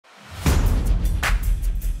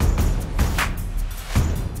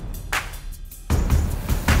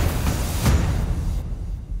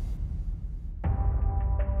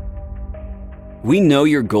We know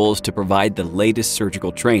your goal is to provide the latest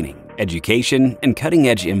surgical training, education, and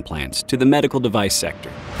cutting-edge implants to the medical device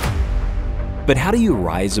sector. But how do you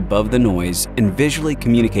rise above the noise and visually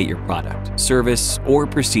communicate your product, service, or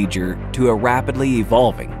procedure to a rapidly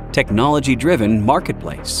evolving, technology-driven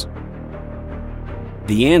marketplace?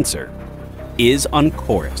 The answer is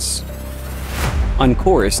Encoris.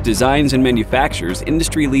 Encoris designs and manufactures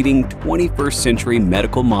industry-leading 21st century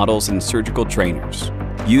medical models and surgical trainers,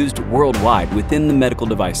 used worldwide within the medical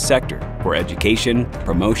device sector for education,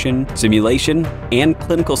 promotion, simulation, and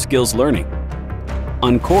clinical skills learning.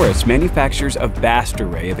 Encoris manufactures a vast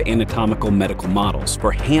array of anatomical medical models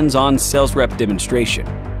for hands-on sales rep demonstration,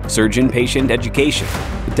 surgeon-patient education,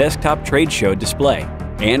 desktop trade show display,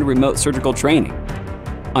 and remote surgical training.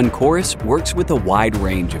 Encoris works with a wide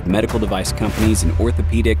range of medical device companies in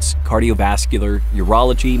orthopedics, cardiovascular,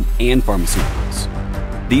 urology, and pharmaceuticals.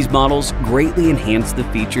 These models greatly enhance the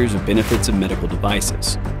features and benefits of medical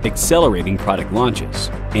devices, accelerating product launches,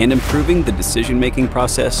 and improving the decision-making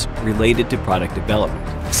process related to product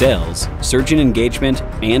development, sales, surgeon engagement,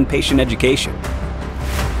 and patient education.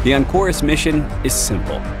 The Encoris mission is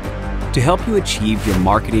simple: to help you achieve your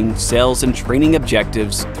marketing, sales, and training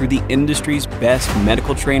objectives through the industry's best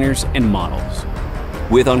medical trainers and models.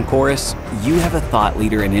 With Encoris, you have a thought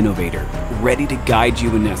leader and innovator ready to guide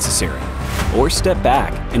you when necessary, or step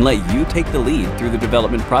back and let you take the lead through the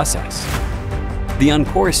development process. The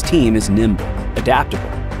Encoris team is nimble, adaptable,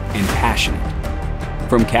 and passionate.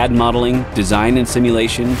 From CAD modeling, design and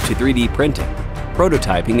simulation to 3D printing,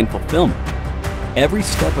 prototyping, and fulfillment, every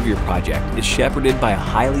step of your project is shepherded by a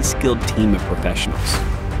highly skilled team of professionals,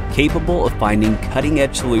 capable of finding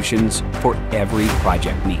cutting-edge solutions for every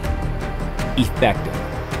project need. Effective,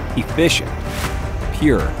 efficient,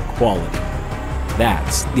 pure quality.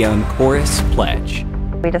 That's the Encoris pledge.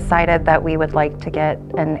 We decided that we would like to get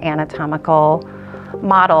an anatomical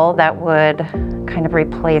model that would kind of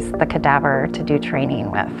replace the cadaver to do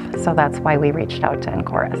training with. So that's why we reached out to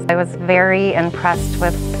Encoris. I was very impressed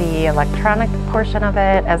with the electronic portion of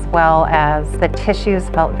it, as well as the tissues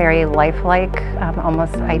felt very lifelike,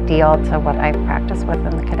 almost ideal to what I practice with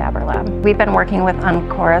in the cadaver lab. We've been working with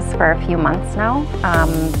Encoris for a few months now.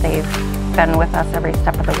 They've been with us every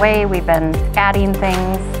step of the way. We've been adding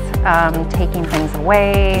things, taking things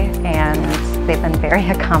away, and they've been very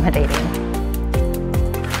accommodating.